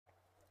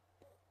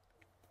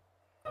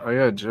Oh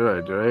yeah,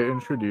 did I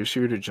introduce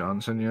you to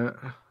Johnson yet?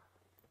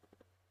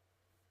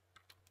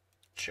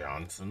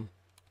 Johnson?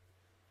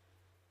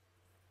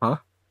 Huh?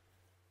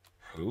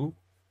 Who?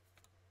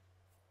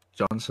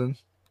 Johnson?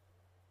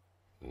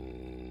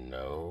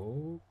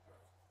 No.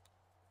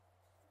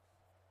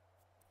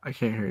 I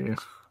can't hear you.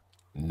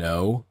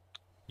 No,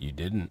 you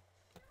didn't.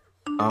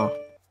 Oh.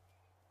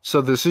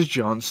 So this is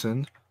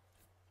Johnson.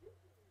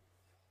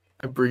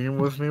 I bring him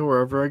with me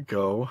wherever I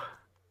go.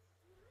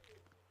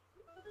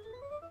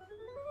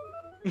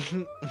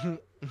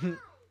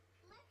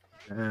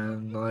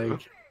 And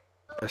like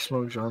I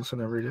smoke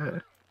Johnson every day.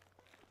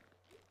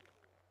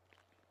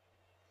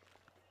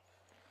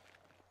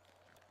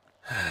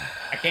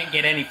 I can't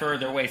get any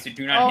further away, so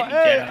do not hit me,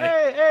 hey,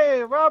 Jedi.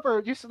 hey,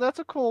 Robert! You said that's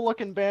a cool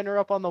looking banner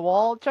up on the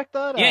wall. Check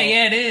that out. Yeah,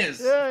 it is.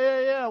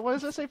 Yeah. What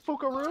does that say,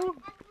 Fukaru?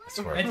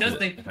 It does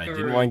say If I Fukaru.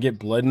 didn't want to get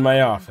blood in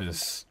my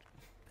office.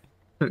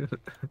 Oh You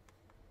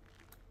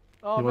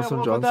want man, some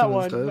what about that Johnson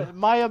one? instead?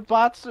 Maya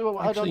Batsu. I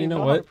don't Actually, you even know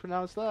know how to what?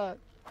 pronounce that.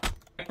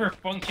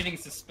 Hyper-functioning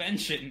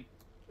suspension.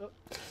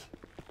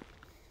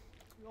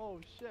 Oh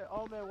shit!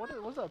 Oh man,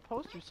 what's that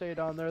poster say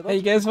down there? Hey,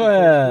 you That's guys a cool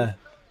want to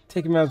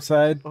take him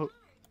outside? poster.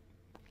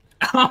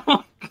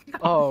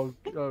 Oh,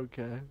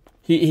 okay.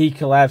 He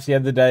collapsed. He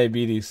had the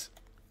diabetes.